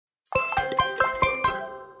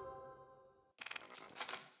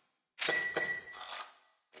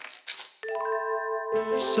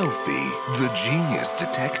Sophie, the genius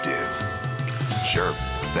detective. Chirp,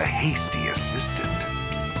 the hasty assistant.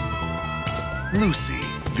 Lucy,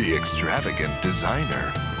 the extravagant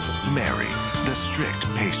designer. Mary, the strict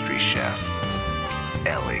pastry chef.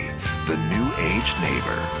 Ellie, the new age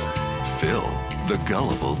neighbor. Phil, the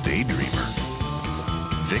gullible daydreamer.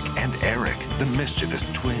 Vic and Eric, the mischievous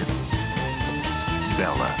twins.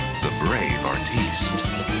 Bella, the brave artiste.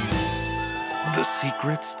 The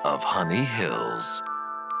Secrets of Honey Hills.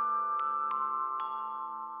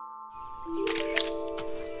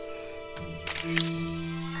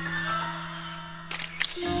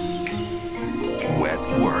 Wet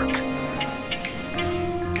work.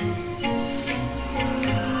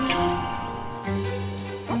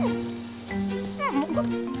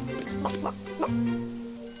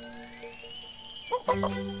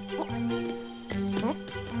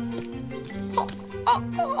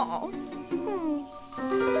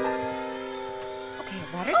 Okay,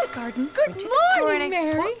 water the garden. Good morning,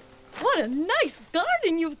 Mary. What a nice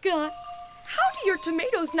garden you've got. How do your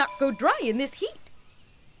tomatoes not go dry in this heat?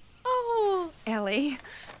 Oh, Ellie,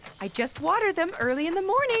 I just water them early in the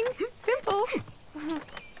morning. Simple.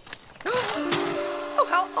 Oh,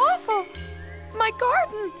 how awful! My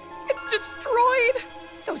garden, it's destroyed.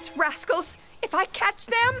 Those rascals, if I catch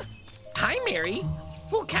them. Hi, Mary.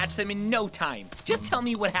 We'll catch them in no time. Just tell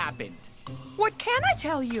me what happened. What can I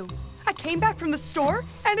tell you? I came back from the store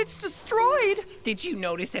and it's destroyed. Did you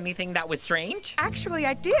notice anything that was strange? Actually,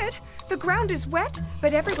 I did. The ground is wet,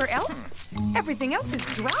 but everywhere else, everything else is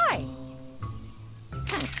dry.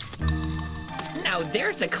 Now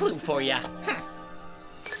there's a clue for you.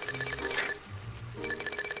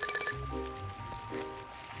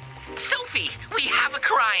 Sophie, we have a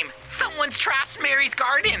crime. Someone's trashed Mary's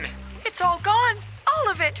garden. It's all gone, all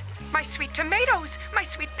of it. My sweet tomatoes, my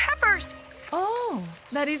sweet peppers. Oh,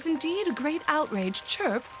 that is indeed a great outrage.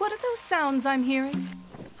 Chirp, what are those sounds I'm hearing?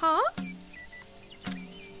 Huh?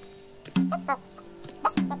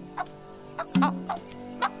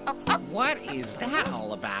 What is that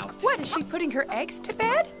all about? What, is she putting her eggs to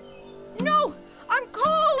bed? No, I'm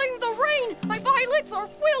calling the rain. My violets are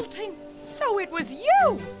wilting. So it was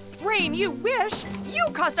you! Rain, you wish! You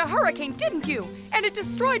caused a hurricane, didn't you? And it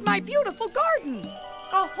destroyed my beautiful garden.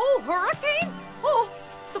 A whole hurricane? Oh,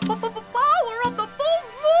 the power of the full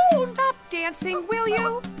moon! Stop dancing, will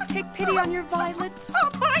you? Take pity on your violets. Oh,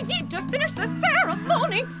 but I need to finish the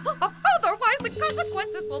ceremony. Otherwise, the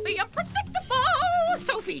consequences will be unpredictable.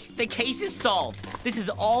 Sophie, the case is solved. This is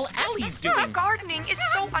all Ellie's doing. Gardening is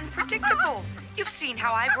so unpredictable. You've seen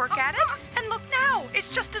how I work at it, and look now, it's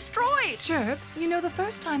just destroyed. Chirp, you know the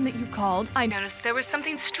first time that you called, I noticed there was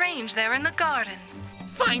something strange there in the garden.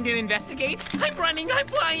 Find and investigate. I'm running, I'm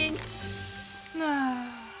flying.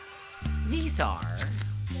 These are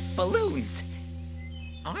balloons.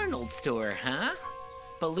 Arnold store, huh?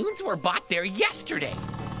 Balloons were bought there yesterday.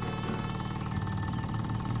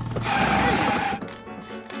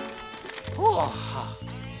 Oh.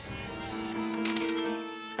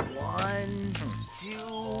 1, 2,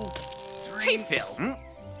 3. Hey, Phil.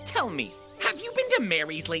 Tell me, have you been to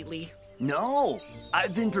Mary's lately? No,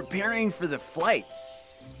 I've been preparing for the flight.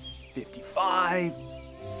 55,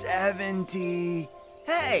 70.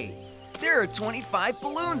 Hey, there are 25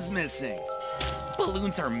 balloons missing.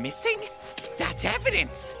 Balloons are missing? That's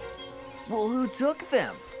evidence. Well, who took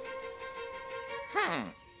them?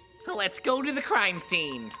 Let's go to the crime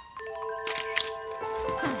scene.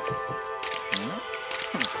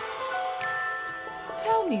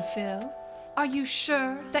 Tell me, Phil, are you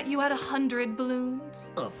sure that you had 100 balloons?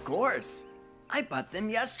 Of course. I bought them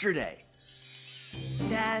yesterday.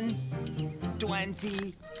 10,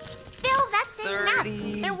 20. Phil, that's 30.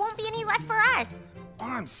 enough. There won't be any left for us. Oh,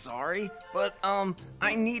 I'm sorry, but,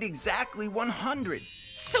 I need exactly 100.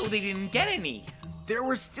 So they didn't get any. There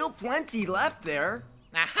were still plenty left there.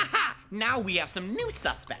 Ahaha! Now we have some new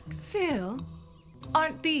suspects. Phil,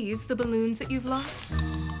 aren't these the balloons that you've lost?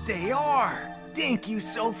 They are. Thank you,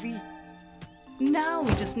 Sophie. Now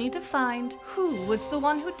we just need to find who was the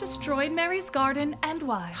one who destroyed Mary's garden and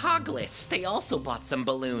why. Hoglets, they also bought some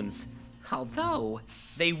balloons. Although,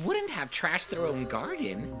 they wouldn't have trashed their own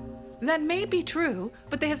garden. That may be true,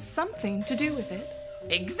 but they have something to do with it.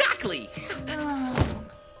 Exactly!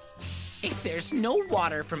 If there's no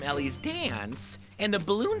water from Ellie's dance, and the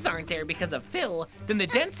balloons aren't there because of Phil, then the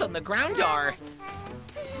dents on the ground are...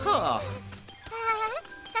 Huh.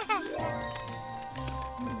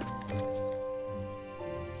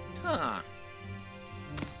 Huh.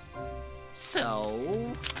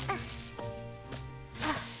 So...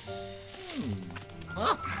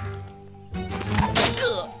 Ugh.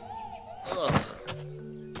 Ugh.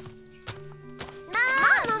 No!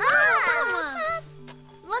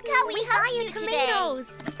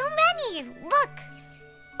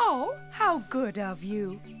 Oh, how good of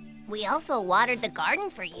you. We also watered the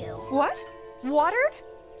garden for you. What? Watered?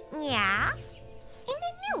 Yeah? In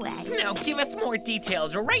a new way. Now give us more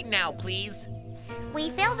details right now, please.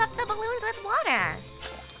 We filled up the balloons with water.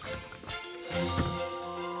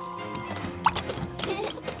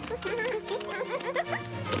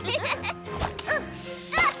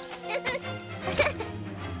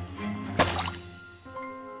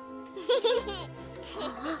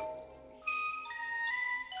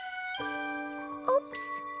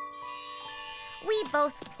 Oops. We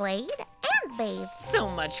both played and bathed. So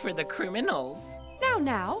much for the criminals.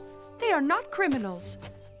 Now, they are not criminals.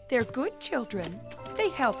 They're good children. They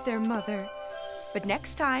help their mother. But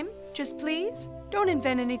next time, just please, don't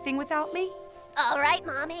invent anything without me. All right,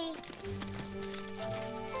 Mommy.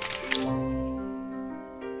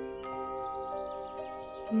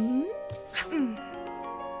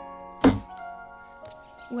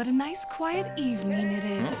 What a nice quiet evening it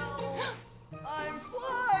is. I'm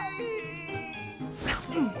flying!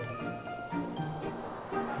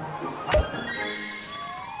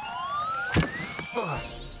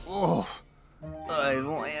 Oh, I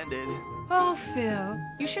landed. Oh, Phil,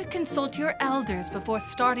 you should consult your elders before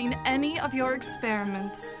starting any of your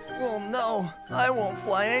experiments. Well, no, I won't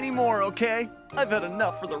fly anymore, okay? I've had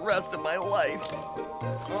enough for the rest of my life.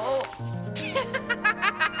 Oh.